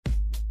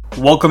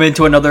Welcome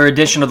into another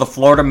edition of the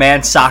Florida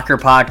Man Soccer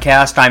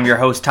Podcast. I'm your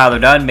host, Tyler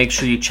Dunn. Make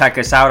sure you check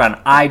us out on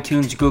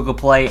iTunes, Google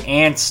Play,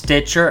 and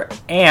Stitcher,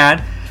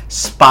 and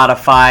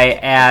Spotify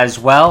as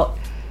well.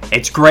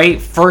 It's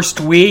great. First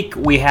week,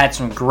 we had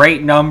some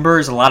great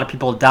numbers. A lot of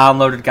people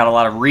downloaded, got a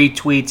lot of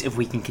retweets. If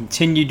we can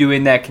continue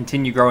doing that,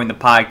 continue growing the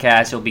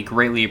podcast, it'll be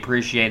greatly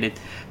appreciated.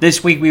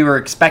 This week, we were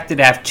expected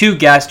to have two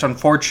guests.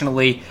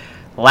 Unfortunately,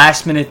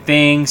 last-minute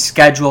things,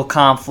 schedule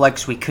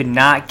conflicts. We could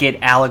not get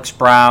Alex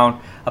Brown,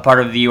 a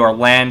part of the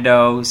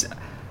Orlando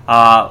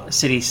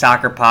City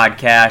Soccer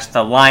Podcast.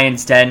 The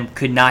Lions Den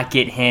could not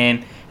get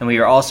him. And we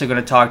are also going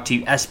to talk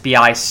to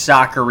SBI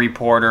soccer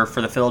reporter for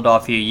the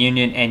Philadelphia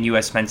Union and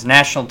U.S. men's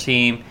national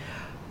team,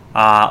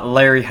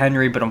 Larry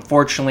Henry. But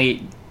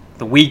unfortunately,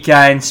 the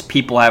weekends,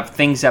 people have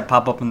things that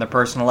pop up in their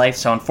personal life.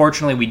 So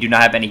unfortunately, we do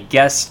not have any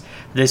guests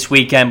this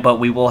weekend, but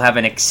we will have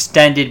an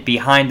extended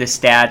Behind the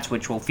Stats,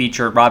 which will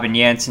feature Robin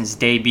Jansen's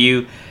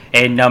debut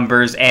in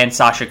numbers and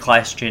Sasha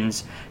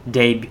Kleshin's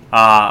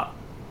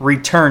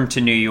return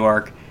to New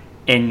York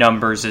in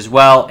numbers as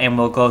well. And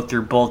we'll go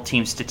through both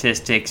team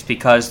statistics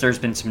because there's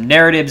been some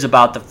narratives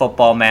about the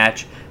football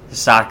match, the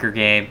soccer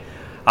game,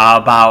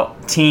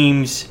 about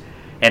teams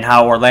and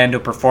how Orlando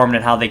performed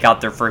and how they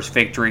got their first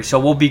victory. So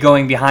we'll be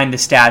going behind the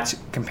stats,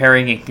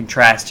 comparing and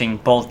contrasting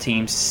both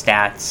teams'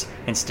 stats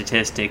and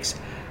statistics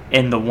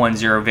in the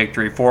 1-0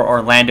 victory for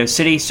Orlando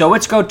City. So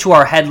let's go to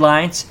our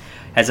headlines.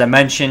 As I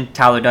mentioned,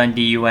 Tyler Dunn,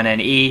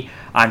 D-U-N-N-E,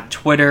 on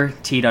Twitter,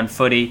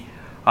 T-Dunfooty.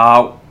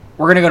 We're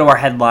going to go to our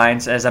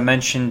headlines. As I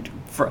mentioned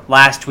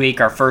last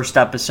week, our first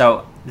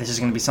episode, this is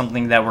going to be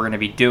something that we're going to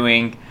be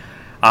doing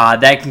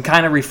that can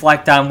kind of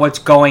reflect on what's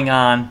going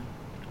on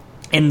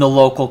in the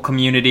local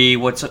community,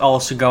 what's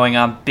also going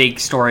on, big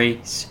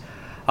stories,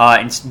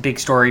 and big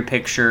story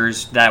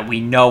pictures that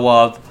we know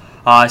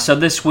of. So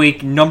this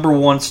week, number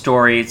one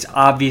story, it's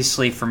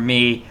obviously for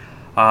me,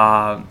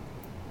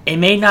 it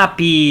may not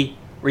be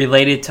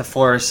related to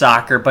Florida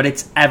soccer, but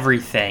it's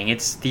everything.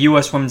 It's the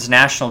U.S. women's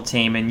national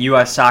team and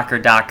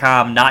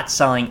USsoccer.com not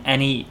selling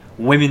any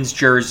women's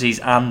jerseys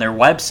on their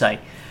website.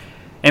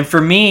 And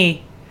for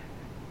me,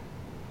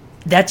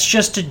 that's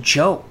just a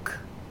joke.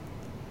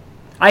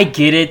 I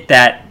get it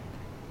that,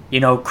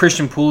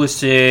 Christian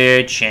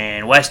Pulisic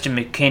and Weston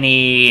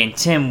McKennie and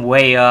Tim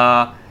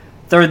Weah,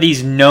 they're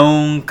these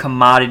known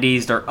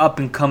commodities. They're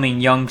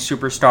up-and-coming young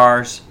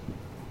superstars.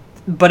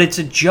 But it's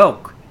a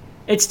joke.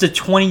 It's the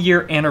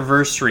 20-year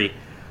anniversary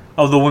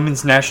of the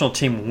women's national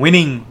team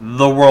winning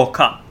the World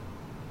Cup.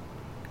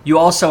 You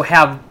also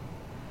have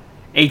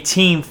a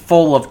team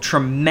full of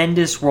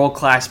tremendous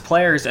world-class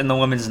players in the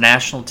women's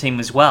national team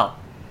as well.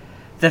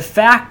 The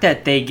fact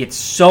that they get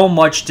so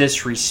much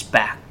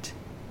disrespect,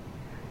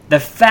 the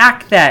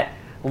fact that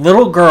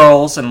little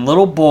girls and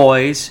little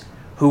boys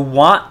who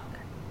want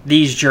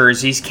these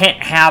jerseys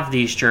can't have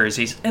these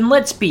jerseys, and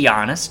let's be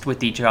honest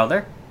with each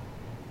other,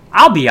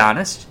 I'll be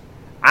honest,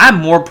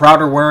 I'm more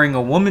prouder wearing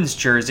a woman's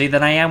jersey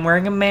than I am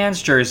wearing a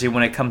man's jersey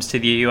when it comes to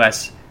the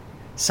U.S.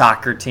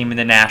 soccer team and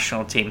the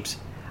national teams.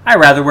 I'd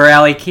rather wear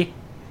Ali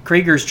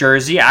Krieger's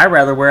jersey. I'd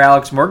rather wear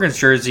Alex Morgan's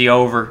jersey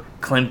over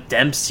Clint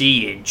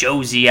Dempsey and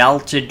Josie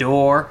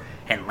Altidore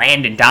and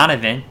Landon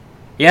Donovan.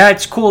 Yeah,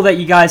 it's cool that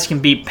you guys can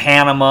beat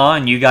Panama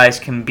and you guys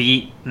can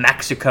beat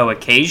Mexico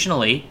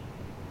occasionally.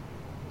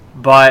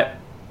 But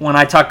when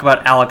I talk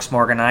about Alex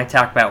Morgan and I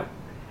talk about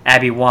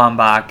Abby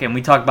Wambach and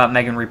we talk about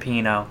Megan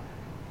Rapinoe,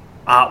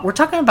 we're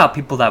talking about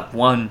people that have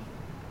won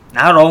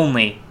not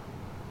only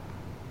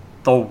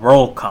the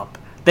World Cup,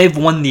 they've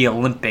won the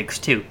Olympics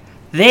too.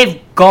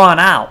 They've gone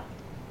out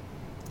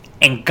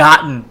and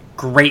gotten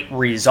great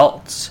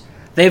results.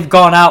 They've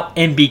gone out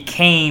and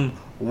became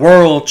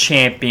world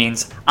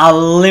champions,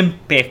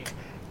 Olympic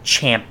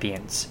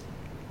champions.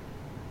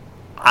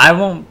 I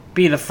won't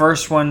be the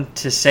first one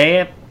to say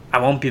it. I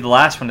won't be the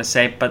last one to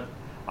say it, but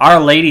our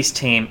ladies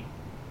team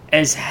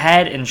is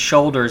head and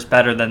shoulders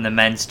better than the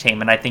men's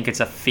team. And I think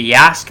it's a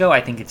fiasco. I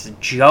think it's a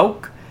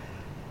joke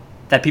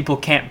that people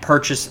can't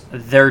purchase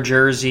their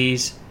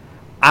jerseys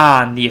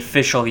on the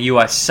official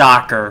U.S.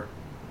 Soccer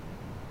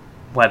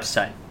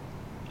website.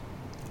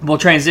 We'll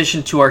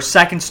transition to our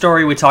second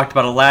story. We talked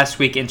about it last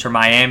week, Inter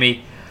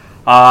Miami.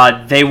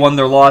 They won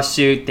their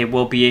lawsuit. They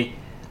will be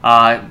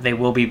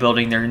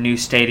building their new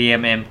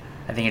stadium in,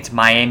 I think it's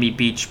Miami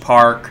Beach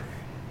Park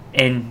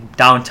in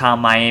downtown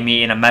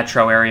Miami, in a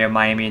metro area of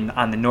Miami,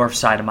 on the north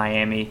side of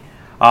Miami.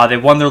 They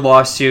won their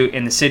lawsuit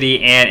in the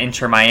city, and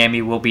Inter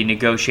Miami will be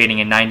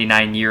negotiating a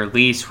 99-year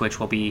lease, which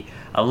will be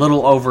a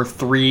little over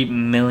 $3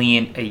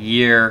 million a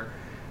year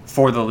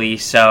for the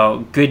lease.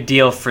 So good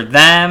deal for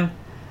them.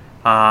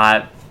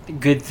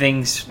 Good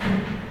things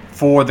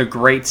for the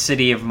great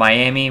city of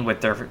Miami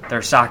with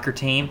their soccer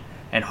team,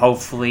 and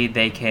hopefully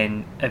they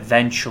can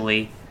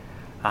eventually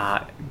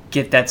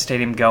get that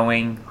stadium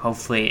going.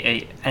 Hopefully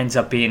it ends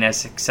up being as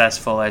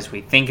successful as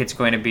we think it's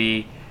going to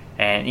be.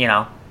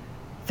 And,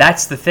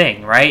 that's the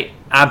thing, right?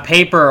 On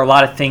paper, a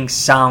lot of things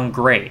sound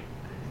great.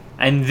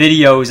 In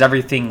videos,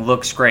 everything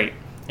looks great.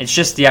 It's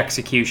just the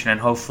execution, and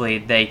hopefully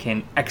they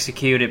can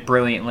execute it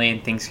brilliantly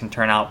and things can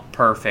turn out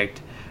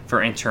perfect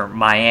for Inter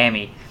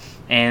Miami.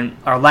 And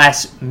our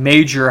last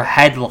major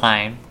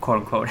headline,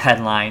 quote-unquote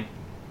headline,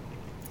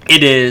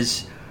 it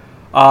is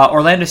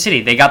Orlando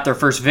City. They got their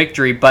first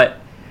victory, but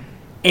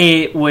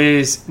it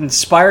was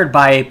inspired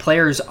by a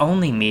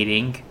players-only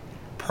meeting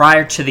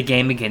prior to the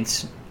game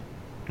against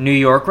New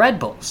York Red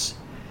Bulls.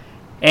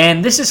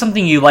 And this is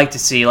something you like to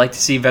see. You like to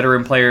see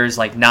veteran players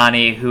like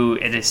Nani, who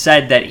it is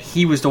said that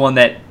he was the one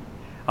that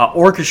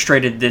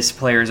orchestrated this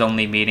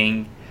players-only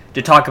meeting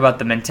to talk about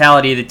the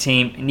mentality of the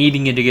team,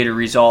 needing to get a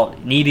result,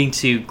 needing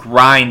to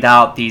grind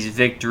out these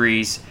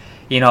victories.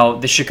 You know,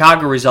 the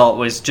Chicago result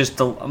was just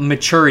a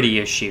maturity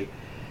issue.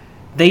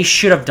 They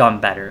should have done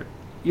better.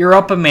 You're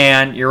up a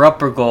man, you're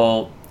up a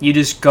goal, you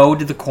just go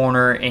to the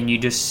corner and you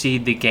just see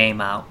the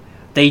game out.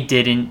 They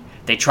didn't.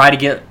 They tried to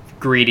get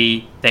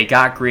greedy. They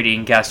got greedy,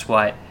 and guess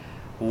what?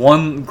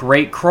 One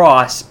great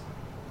cross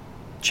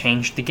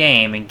changed the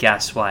game, and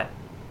guess what?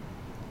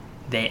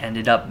 They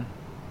ended up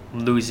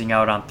losing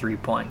out on 3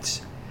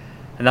 points.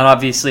 And then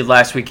obviously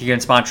last week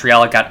against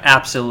Montreal, it got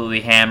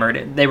absolutely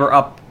hammered. They were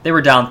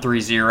down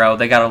 3-0.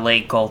 They got a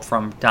late goal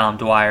from Dom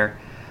Dwyer,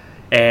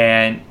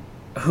 and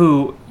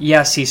who,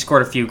 yes, he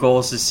scored a few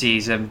goals this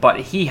season, but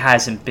he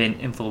hasn't been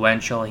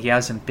influential. He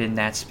hasn't been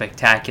that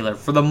spectacular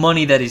for the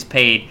money that he's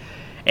paid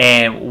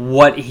and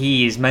what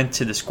he is meant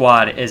to the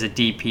squad as a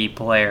DP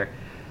player.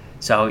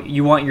 So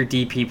you want your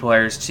DP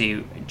players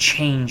to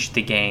change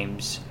the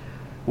games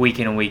week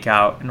in and week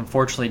out. And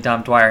unfortunately,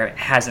 Dom Dwyer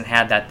hasn't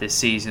had that this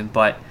season.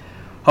 But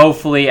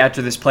hopefully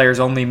after this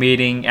players-only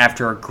meeting,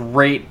 after a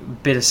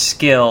great bit of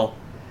skill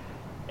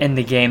in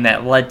the game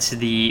that led to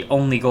the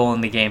only goal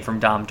in the game from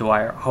Dom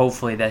Dwyer,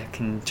 hopefully that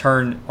can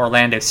turn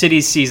Orlando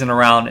City's season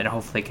around and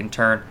hopefully can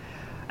turn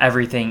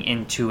everything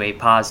into a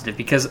positive.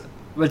 Because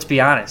let's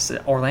be honest,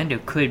 Orlando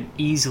could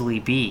easily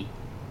be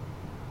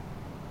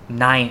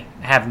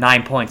have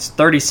 9 points,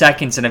 30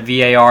 seconds in a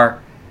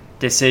VAR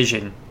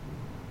decision.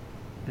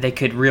 They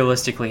could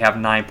realistically have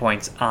 9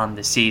 points on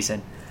the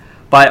season.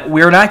 But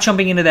we're not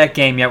jumping into that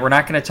game yet. We're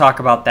not going to talk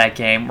about that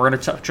game. We're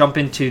going to jump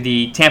into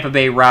the Tampa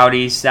Bay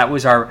Rowdies. That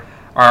was our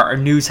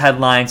news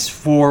headlines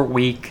for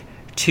week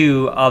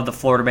 2 of the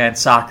Florida Man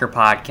Soccer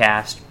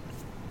podcast.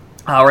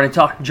 We're going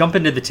to jump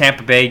into the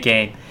Tampa Bay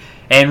game.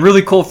 And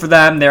really cool for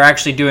them, they're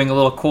actually doing a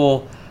little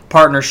cool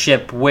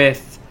partnership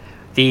with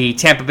the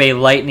Tampa Bay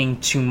Lightning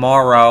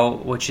tomorrow,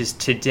 which is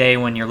today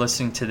when you're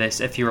listening to this.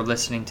 If you're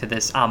listening to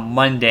this on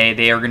Monday,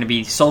 they are going to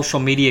be social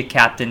media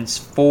captains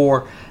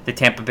for the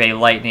Tampa Bay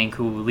Lightning,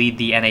 who lead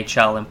the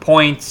NHL in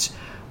points,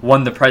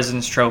 won the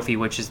President's Trophy,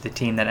 which is the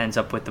team that ends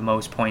up with the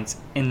most points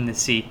in the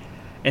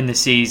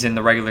season,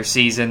 the regular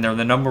season. They're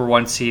the number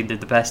 1 seed. They're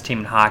the best team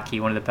in hockey,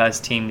 one of the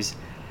best teams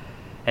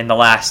in the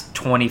last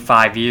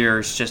 25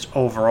 years just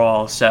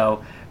overall.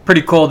 So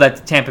pretty cool that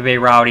the Tampa Bay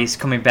Rowdies,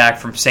 coming back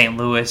from St.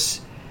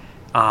 Louis,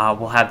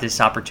 will have this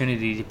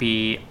opportunity to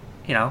be,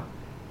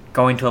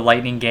 going to a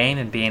Lightning game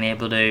and being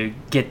able to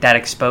get that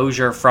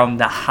exposure from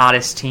the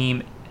hottest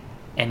team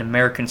in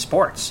American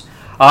sports.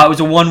 It was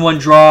a 1-1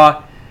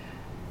 draw.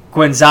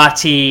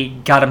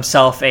 Guenzati got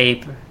himself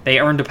they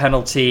earned a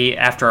penalty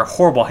after a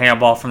horrible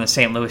handball from the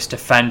St. Louis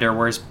defender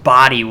where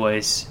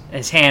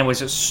his hand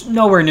was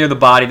nowhere near the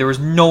body. There was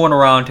no one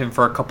around him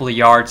for a couple of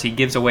yards. He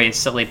gives away a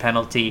silly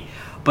penalty.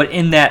 But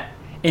in that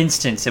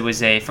instance, it was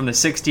from the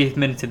 60th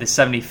minute to the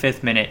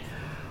 75th minute,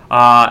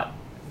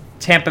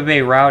 Tampa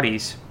Bay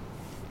Rowdies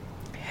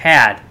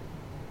had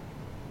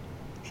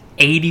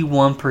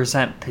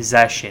 81%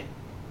 possession.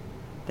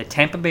 The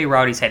Tampa Bay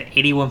Rowdies had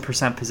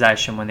 81%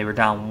 possession when they were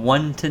down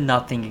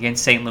 1-0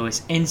 against St.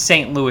 Louis. In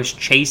St. Louis,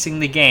 chasing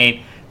the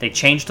game, they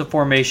changed the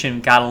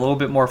formation, got a little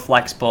bit more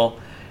flexible,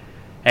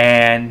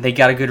 and they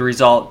got a good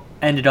result.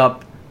 Ended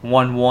up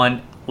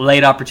 1-1.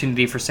 Late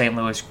opportunity for St.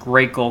 Louis.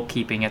 Great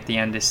goalkeeping at the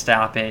end to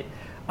stop it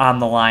on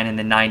the line in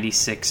the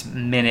 96th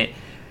minute.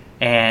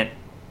 And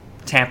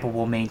Tampa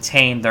will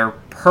maintain their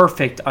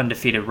perfect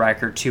undefeated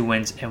record, 2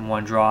 wins and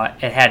 1 draw.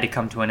 It had to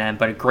come to an end,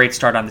 but a great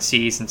start on the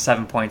season,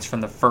 7 points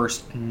from the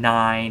first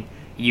 9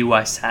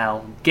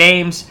 USL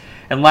games.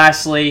 And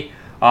lastly,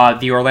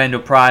 the Orlando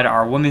Pride,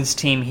 our women's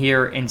team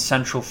here in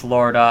Central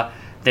Florida,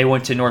 they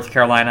went to North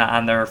Carolina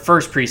on their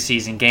first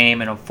preseason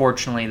game, and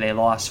unfortunately they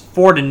lost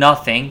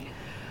 4-0.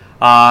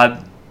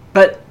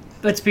 But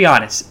let's be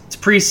honest, it's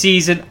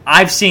preseason.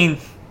 I've seen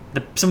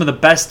some of the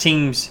best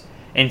teams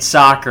in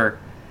soccer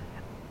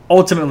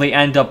ultimately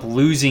end up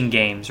losing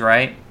games,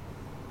 right?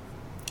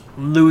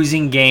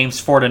 Losing games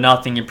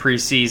 4-0 in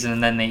preseason,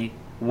 and then they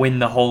win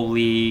the whole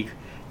league.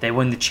 They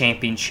win the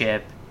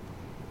championship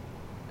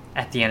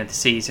at the end of the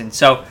season.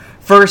 So,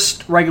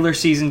 first regular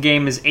season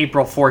game is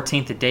April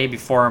 14th, the day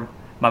before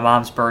my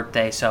mom's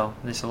birthday. So,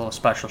 this is a little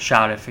special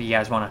shout if you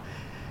guys want to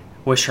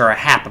wish her a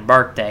happy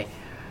birthday.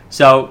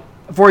 So,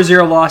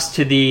 4-0 loss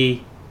to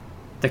the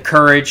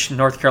Courage,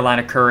 North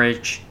Carolina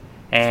Courage,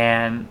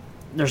 and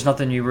there's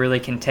nothing you really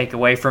can take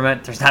away from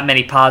it. There's not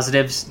many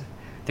positives.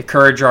 The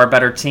Courage are a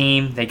better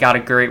team. They got a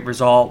great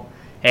result,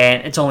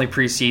 and it's only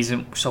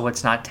preseason, so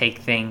let's not take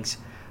things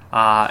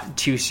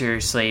too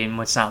seriously, and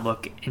let's not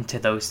look into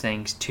those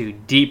things too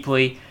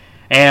deeply.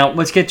 And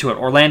let's get to it.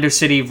 Orlando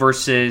City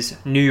versus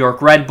New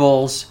York Red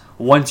Bulls.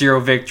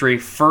 1-0 victory.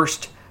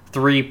 First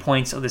 3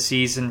 points of the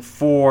season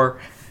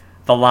for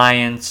the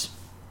Lions.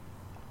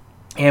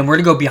 And we're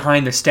going to go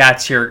behind the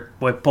stats here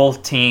with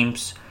both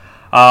teams.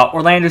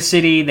 Orlando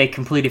City, they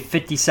completed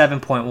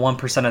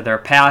 57.1% of their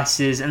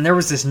passes. And there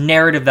was this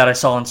narrative that I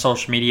saw on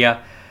social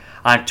media,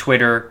 on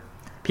Twitter.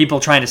 People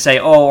trying to say,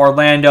 oh,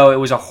 Orlando, it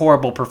was a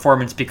horrible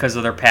performance because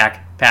of their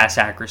pass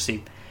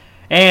accuracy.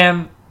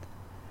 And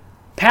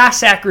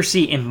pass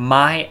accuracy, in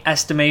my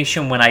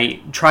estimation, when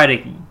I try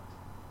to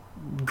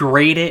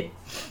grade it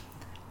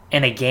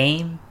in a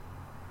game,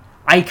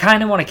 I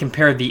kind of want to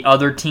compare the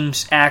other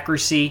team's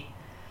accuracy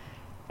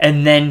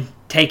and then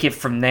take it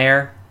from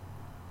there.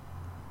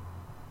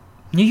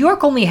 New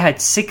York only had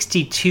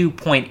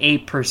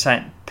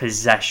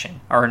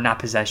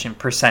 62.8%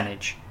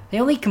 percentage. They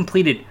only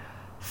completed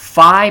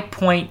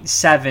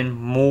 5.7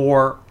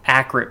 more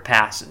accurate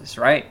passes,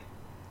 right?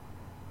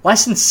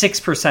 Less than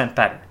 6%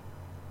 better.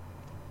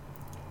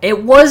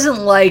 It wasn't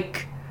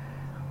like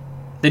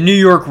the New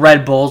York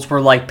Red Bulls were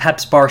like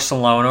Pep's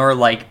Barcelona or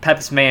like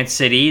Pep's Man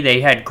City.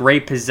 They had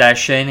great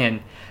possession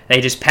and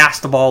they just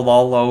passed the ball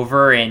all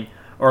over, and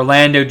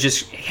Orlando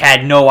just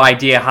had no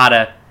idea how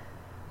to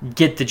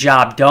get the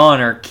job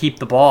done or keep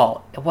the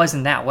ball. It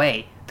wasn't that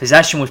way.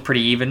 Possession was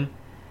pretty even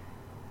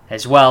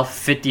as well.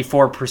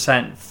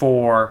 54%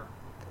 for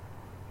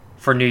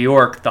New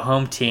York, the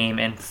home team,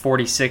 and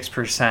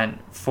 46%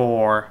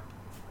 for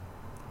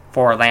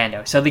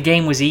Orlando. So the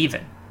game was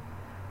even.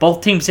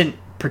 Both teams didn't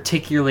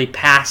particularly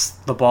pass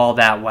the ball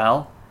that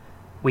well.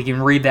 We can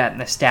read that in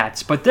the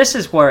stats. But this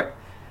is where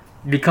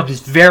it becomes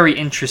very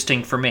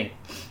interesting for me.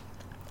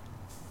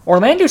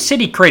 Orlando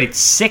City created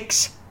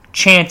 6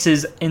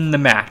 chances in the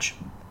match.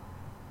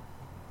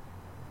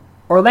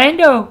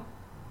 Orlando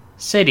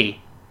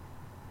City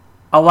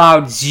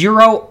allowed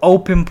 0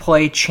 open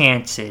play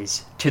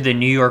chances to the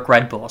New York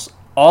Red Bulls.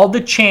 All the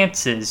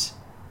chances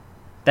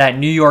that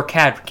New York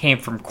had came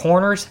from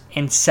corners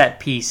and set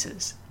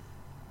pieces.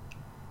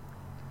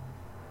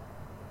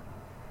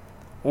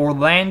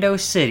 Orlando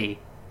City,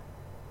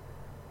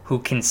 who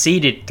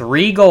conceded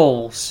 3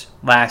 goals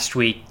last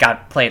week,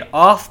 got played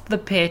off the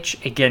pitch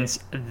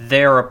against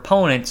their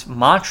opponents,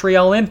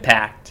 Montreal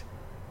Impact,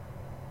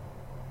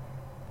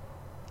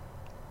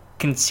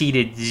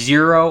 conceded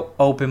 0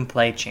 open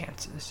play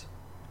chances.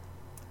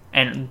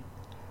 And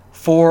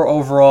 4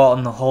 overall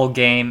in the whole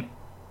game.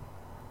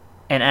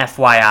 And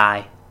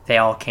FYI, they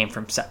all came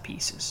from set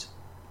pieces.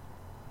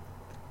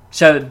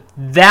 So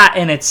that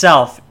in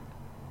itself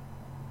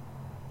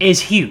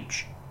is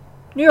huge.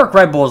 New York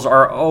Red Bulls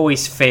are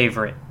always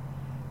favorite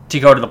to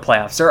go to the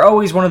playoffs. They're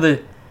always one of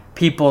the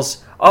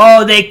people's,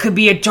 oh, they could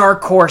be a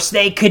dark horse.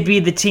 They could be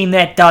the team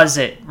that does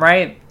it,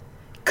 right?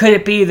 Could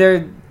it be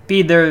their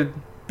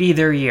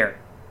year?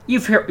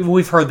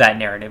 We've heard that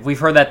narrative. We've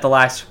heard that the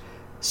last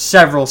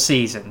several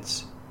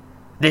seasons.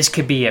 This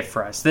could be it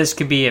for us. This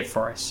could be it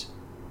for us.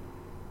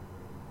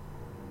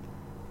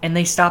 And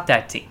they stopped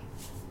that team.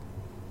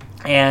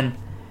 And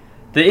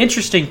the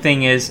interesting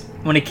thing is,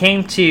 when it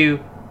came to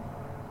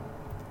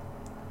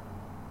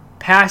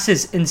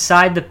passes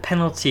inside the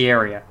penalty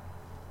area,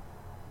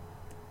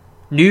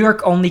 New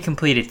York only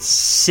completed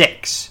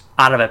 6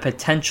 out of a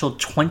potential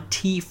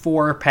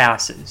 24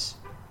 passes.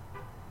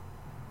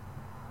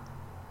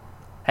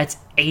 That's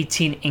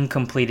 18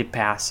 incompleted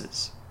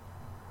passes.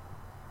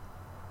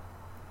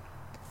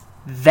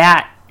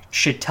 That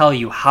should tell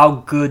you how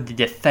good the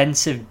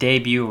defensive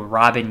debut of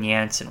Robin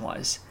Jansen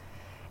was.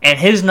 And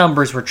his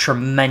numbers were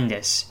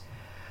tremendous.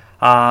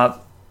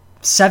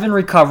 7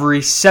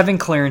 recoveries, 7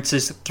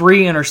 clearances,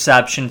 3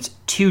 interceptions,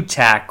 2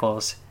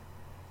 tackles.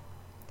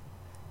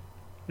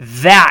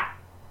 That,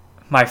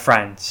 my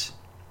friends,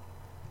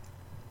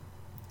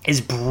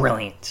 is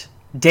brilliant.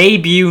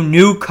 Debut,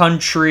 new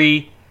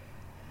country,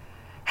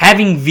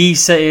 having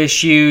visa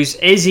issues.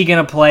 Is he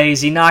going to play?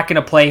 Is he not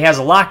going to play? He has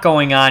a lot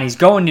going on. He's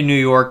going to New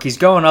York. He's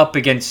going up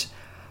against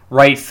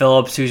Wright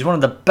Phillips, who's one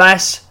of the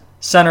best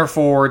center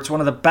forwards,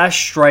 one of the best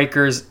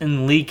strikers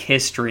in league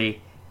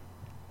history.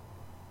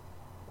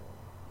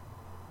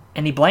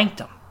 And he blanked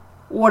him.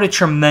 What a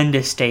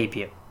tremendous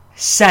debut.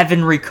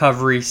 7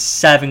 recoveries,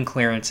 7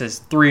 clearances,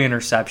 3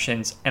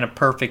 interceptions, and a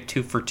perfect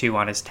 2 for 2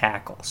 on his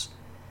tackles.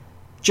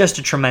 Just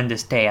a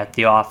tremendous day at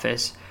the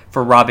office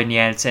for Robin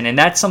Jansen. And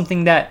that's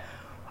something that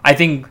I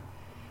think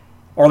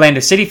Orlando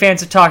City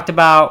fans have talked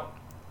about,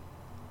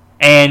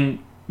 and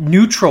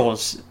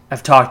neutrals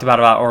have talked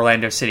about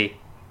Orlando City.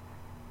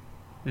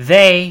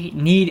 They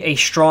need a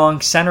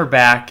strong center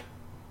back,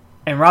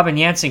 and Robin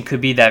Jansen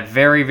could be that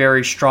very,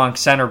 very strong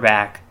center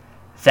back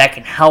that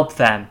can help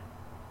them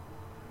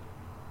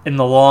in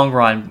the long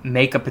run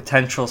make a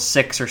potential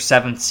 6th or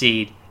 7th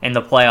seed in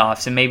the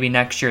playoffs. And maybe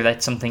next year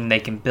that's something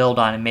they can build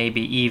on, and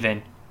maybe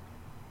even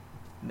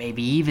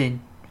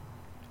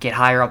get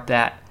higher up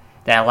that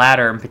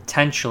ladder and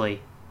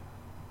potentially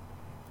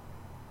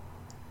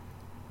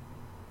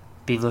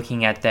be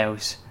looking at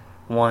those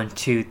 1,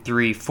 2,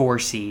 3, 4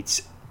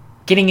 seeds,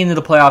 getting into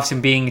the playoffs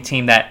and being a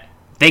team that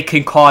they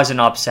can cause an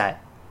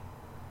upset.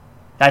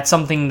 That's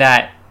something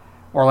that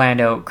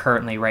Orlando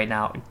currently right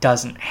now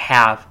doesn't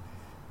have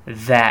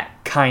that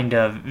kind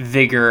of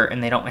vigor,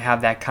 and they don't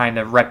have that kind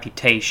of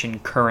reputation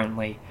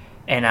currently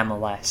in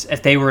MLS.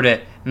 If they were to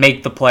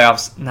make the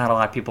playoffs, not a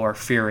lot of people are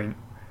fearing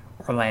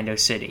Orlando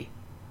City.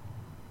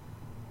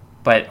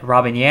 But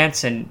Robin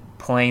Jansen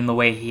playing the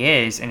way he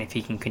is, and if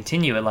he can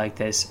continue it like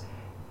this,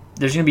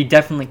 there's going to be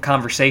definitely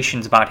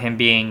conversations about him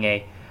being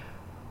a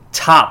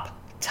top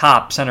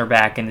center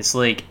back in this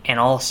league, and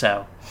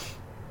also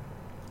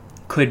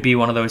could be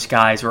one of those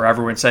guys where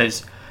everyone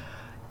says,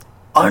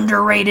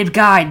 underrated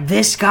guy,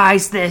 this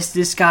guy's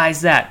this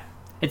guy's that.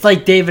 It's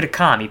like David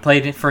Accam. He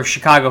played for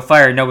Chicago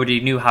Fire.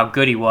 Nobody knew how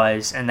good he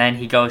was, and then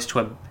he goes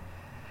to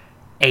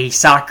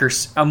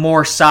a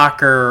more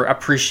soccer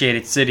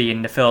appreciated city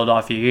in the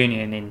Philadelphia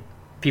Union, and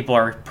people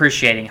are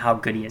appreciating how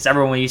good he is.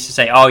 Everyone used to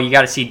say, "Oh, you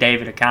got to see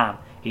David Accam.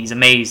 He's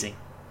amazing."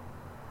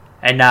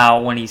 And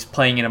now when he's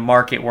playing in a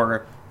market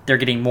where they're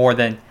getting more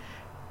than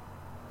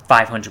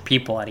 500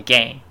 people at a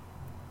game,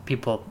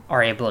 people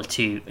are able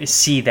to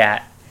see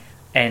that.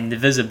 And the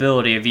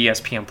visibility of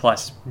ESPN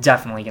Plus is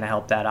definitely going to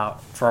help that out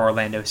for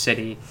Orlando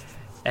City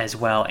as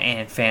well,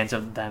 and fans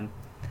of them.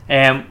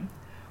 And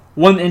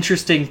one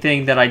interesting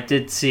thing that I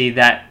did see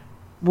that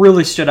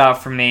really stood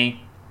out for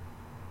me,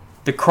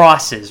 the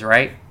crosses,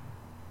 right?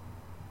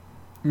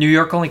 New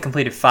York only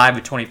completed 5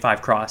 of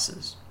 25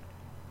 crosses.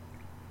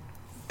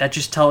 That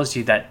just tells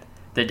you that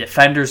the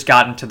defenders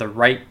got into the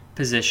right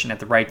position at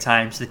the right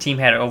times. The team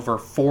had over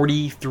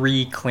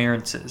 43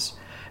 clearances.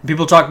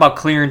 People talk about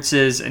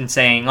clearances and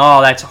saying,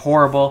 "Oh, that's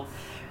horrible.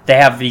 They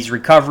have these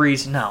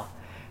recoveries." No.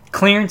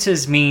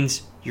 Clearances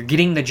means you're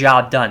getting the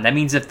job done. That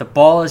means if the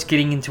ball is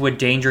getting into a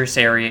dangerous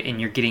area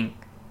and you're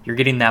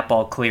getting that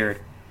ball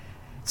cleared.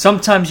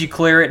 Sometimes you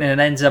clear it and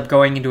it ends up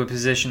going into a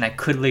position that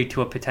could lead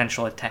to a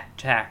potential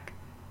attack.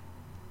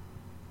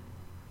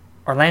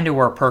 Orlando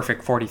were a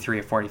perfect 43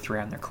 of 43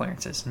 on their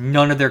clearances.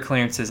 None of their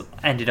clearances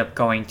ended up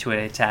going to an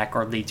attack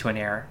or lead to an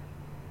error.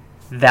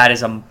 That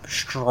is a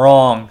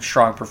strong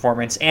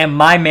performance. And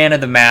my man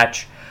of the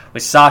match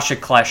was Sacha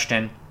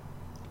Kljestan.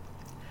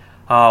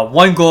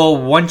 1 goal,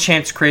 1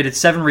 chance created,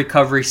 7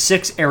 recoveries,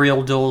 6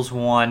 aerial duels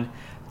won,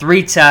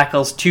 3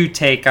 tackles, 2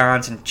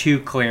 take-ons, and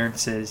 2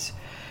 clearances.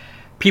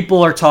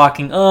 People are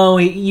talking, "Oh,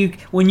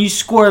 when you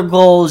score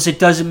goals, it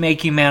doesn't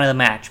make you man of the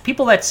match."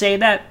 People that say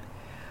that,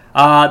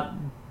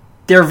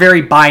 they're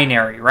very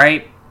binary,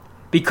 right?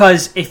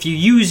 Because if you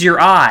use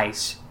your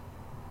eyes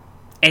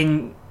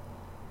and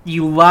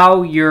you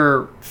allow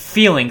your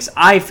feelings.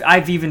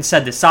 I've even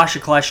said that Sacha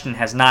Kljestan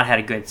has not had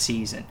a good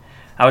season.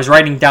 I was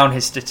writing down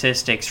his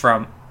statistics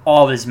from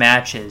all of his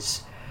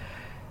matches,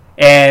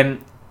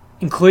 and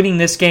including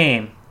this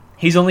game,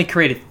 he's only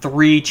created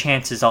 3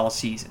 chances all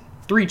season.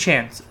 3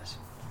 chances.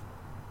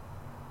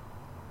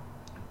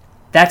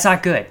 That's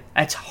not good.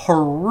 That's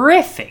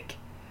horrific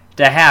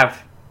to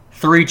have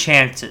 3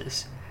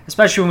 chances,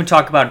 especially when we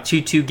talk about a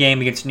 2-2 game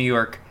against New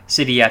York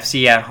City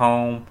FC at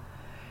home.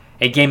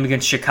 A game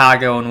against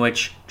Chicago in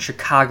which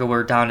Chicago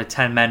were down to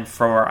 10 men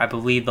for, I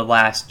believe, the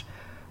last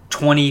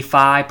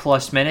 25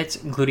 plus minutes,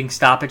 including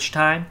stoppage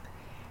time.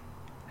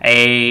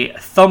 A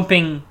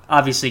thumping,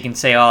 obviously you can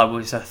say, "Oh, it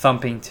was a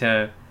thumping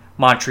to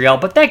Montreal,"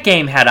 but that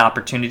game had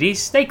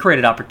opportunities. They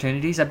created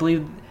opportunities. I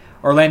believe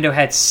Orlando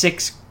had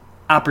 6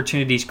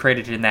 opportunities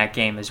created in that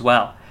game as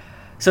well.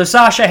 So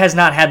Sacha has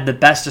not had the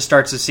best of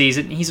starts of the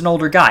season. He's an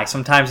older guy.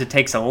 Sometimes it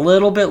takes a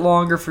little bit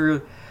longer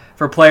for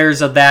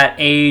players of that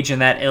age and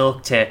that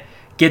ilk to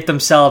get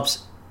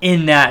themselves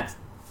in that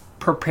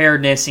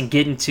preparedness and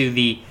get into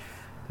the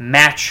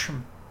match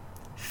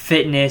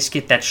fitness,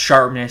 get that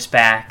sharpness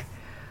back.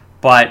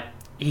 But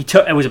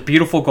it was a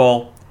beautiful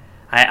goal.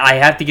 I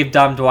have to give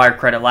Dom Dwyer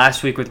credit.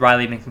 Last week with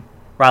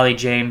Riley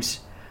James,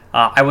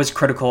 I was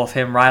critical of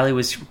him. Riley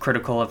was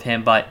critical of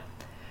him, but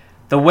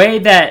the way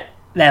that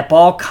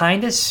ball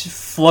kind of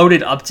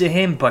floated up to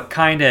him, but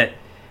kind of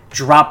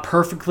dropped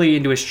perfectly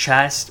into his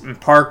chest,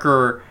 and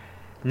Parker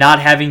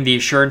not having the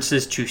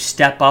assurances to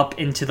step up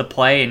into the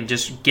play and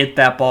just get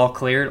that ball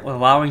cleared,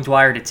 allowing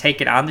Dwyer to take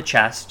it on the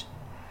chest,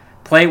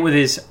 play it with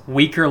his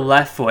weaker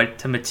left foot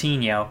to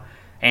Matinho,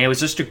 and it was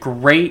just a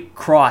great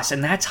cross.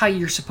 And that's how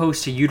you're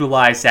supposed to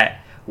utilize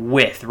that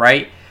width,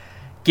 right?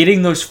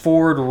 Getting those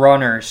forward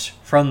runners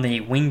from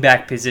the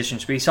wingback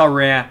positions. We saw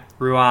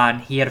Ruan,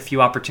 he had a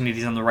few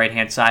opportunities on the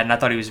right-hand side, and I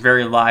thought he was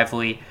very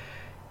lively.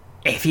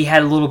 If he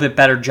had a little bit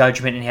better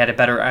judgment and he had a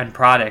better end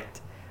product.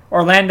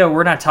 Orlando,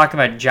 we're not talking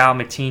about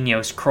João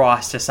Matinho's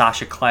cross to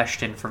Sacha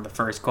Kljestan from the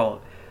first goal.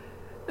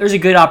 There's a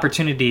good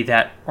opportunity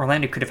that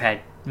Orlando could have had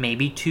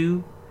maybe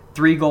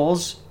 2-3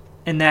 goals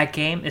in that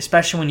game,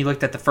 especially when you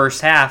looked at the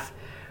first half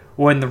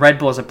when the Red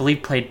Bulls, I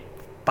believe, played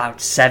about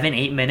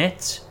 7-8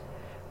 minutes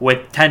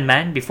with 10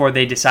 men before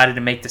they decided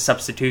to make the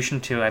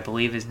substitution to, I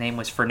believe his name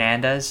was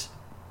Fernandez,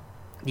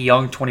 the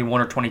young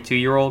 21 or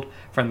 22-year-old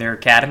from their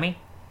academy.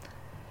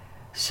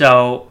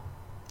 So,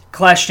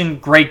 Kljestan,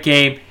 great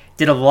game.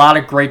 Did a lot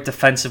of great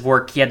defensive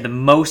work. He had the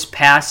most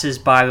passes,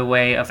 by the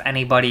way, of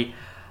anybody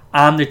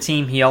on the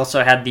team. He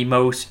also had the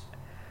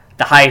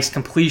the highest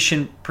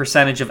completion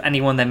percentage of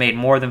anyone that made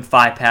more than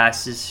 5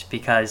 passes,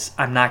 because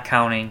I'm not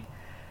counting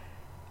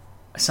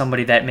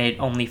somebody that made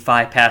only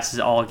 5 passes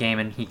all game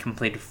and he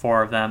completed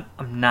 4 of them.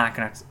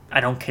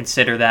 I don't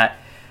consider that.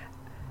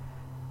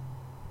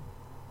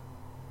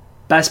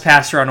 Best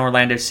passer on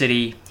Orlando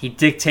City. He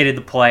dictated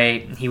the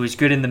play. He was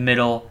good in the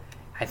middle.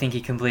 I think he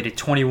completed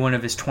 21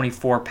 of his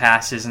 24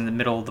 passes in the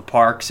middle of the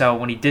park. So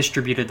when he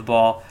distributed the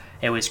ball,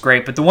 it was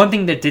great. But the one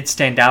thing that did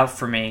stand out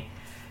for me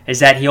is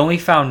that he only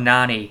found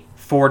Nani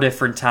 4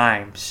 different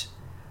times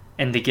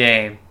in the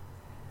game.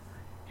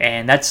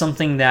 And that's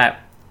something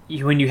that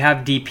when you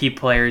have DP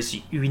players,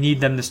 you need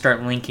them to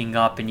start linking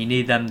up and you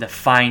need them to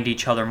find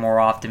each other more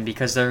often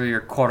because they're your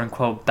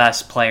quote-unquote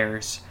best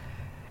players.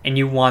 And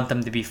you want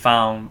them to be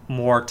found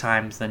more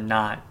times than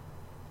not.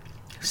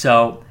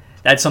 So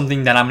that's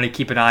something that I'm going to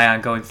keep an eye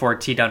on going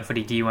forward.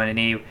 T-Dunfooty,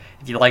 D-U-N-N-E.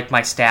 If you like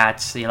my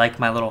stats, you like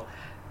my little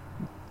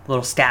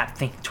stat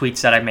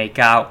tweets that I make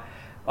out,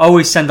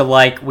 always send a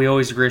like. We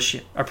always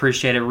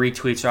appreciate it.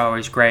 Retweets are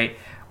always great.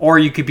 Or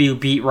you could be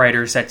beat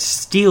writers that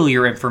steal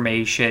your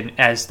information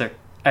as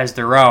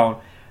their own,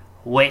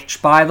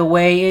 which, by the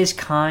way, is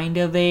kind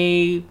of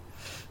a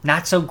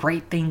not so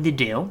great thing to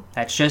do.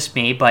 That's just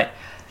me, but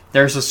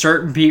there's a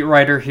certain beat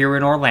writer here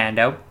in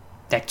Orlando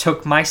that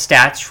took my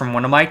stats from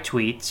one of my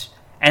tweets,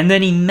 and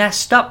then he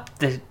messed up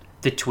the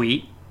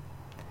tweet.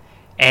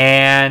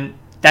 And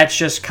that's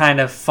just kind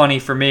of funny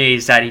for me,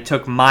 is that he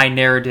took my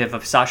narrative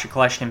of Sacha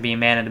Kljestan being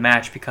man of the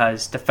match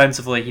because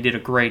defensively he did a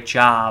great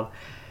job.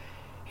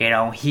 You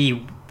know,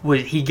 he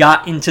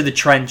got into the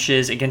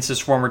trenches against his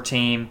former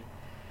team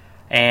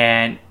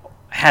and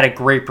had a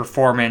great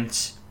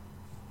performance.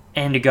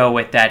 And to go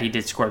with that, he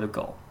did score the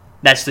goal.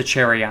 That's the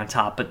cherry on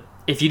top. But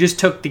if you just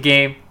took the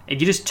game,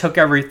 if you just took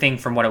everything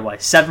from what it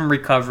was, 7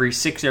 recoveries,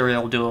 6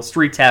 aerial duels,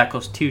 3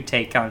 tackles, 2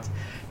 takedowns,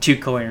 2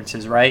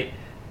 clearances, right?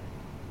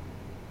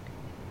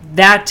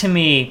 That, to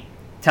me,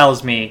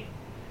 tells me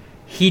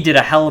he did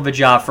a hell of a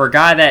job for a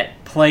guy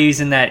that plays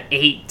in that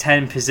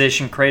 8-10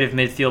 position, creative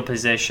midfield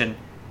position.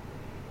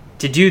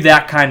 To do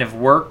that kind of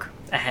work,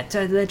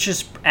 that's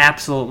just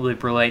absolutely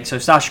brilliant. So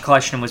Sacha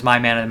Kljestan was my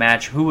man of the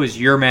match. Who was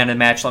your man of the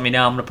match? Let me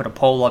know. I'm going to put a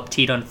poll up,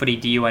 T-Dunfooty,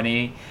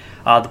 D-U-N-E.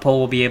 The poll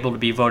will be able to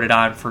be voted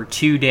on for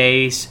 2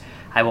 days.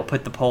 I will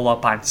put the poll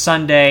up on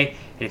Sunday.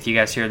 And if you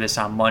guys hear this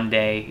on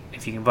Monday,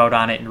 if you can vote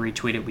on it and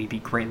retweet it, we'd be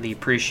greatly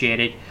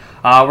appreciated.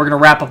 We're going to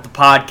wrap up the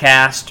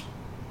podcast.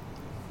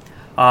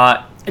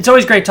 It's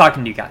always great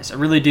talking to you guys. I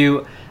really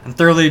do. I'm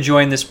thoroughly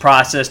enjoying this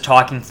process,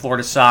 talking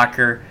Florida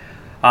soccer.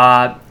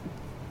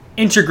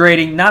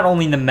 Integrating not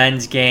only the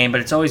men's game, but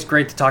it's always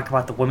great to talk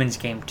about the women's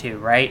game too,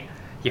 right?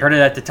 You heard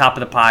it at the top of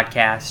the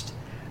podcast.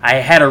 I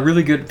had a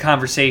really good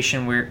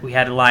conversation where we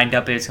had it lined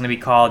up. It's going to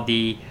be called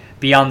the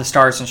Beyond the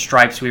Stars and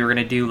Stripes. We were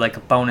going to do like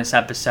a bonus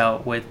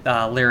episode with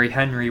Larry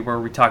Henry where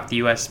we talked the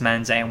U.S.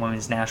 men's and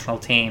women's national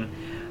team.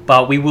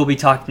 But we will be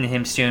talking to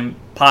him soon,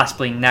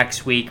 possibly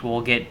next week.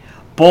 We'll get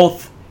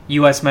both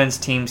U.S. men's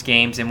teams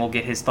games and we'll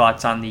get his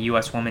thoughts on the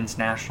U.S. women's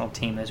national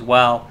team as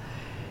well.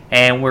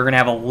 And we're going to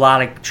have a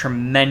lot of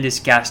tremendous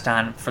guests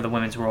on for the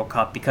Women's World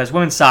Cup because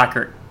women's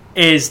soccer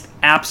is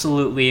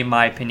absolutely, in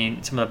my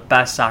opinion, some of the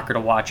best soccer to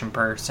watch in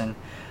person.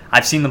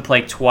 I've seen them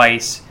play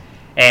twice,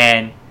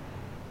 and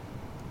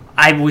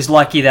I was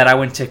lucky that I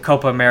went to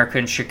Copa America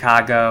in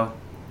Chicago,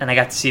 and I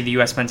got to see the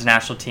U.S. men's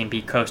national team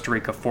beat Costa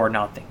Rica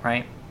 4-0,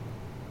 right?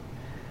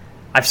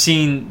 I've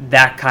seen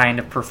that kind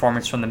of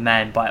performance from the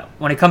men, but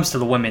when it comes to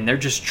the women, they're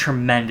just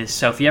tremendous.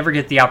 So if you ever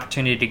get the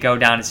opportunity to go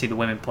down and see the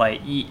women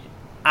play,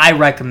 I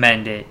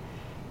recommend it.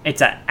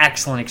 It's an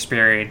excellent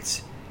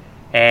experience,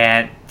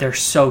 and they're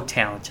so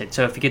talented.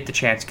 So if you get the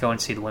chance, go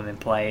and see the women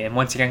play. And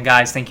once again,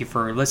 guys, thank you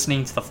for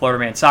listening to the Florida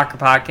Man Soccer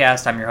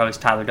Podcast. I'm your host,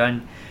 Tyler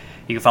Dunn.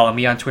 You can follow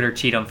me on Twitter,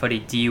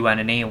 T-Dunfooty,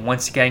 D-U-N-N-E. And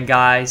once again,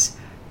 guys,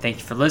 thank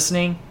you for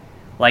listening.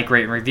 Like,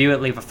 rate, and review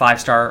it. Leave a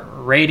 5-star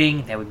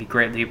rating. That would be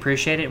greatly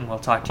appreciated, and we'll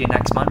talk to you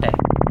next Monday.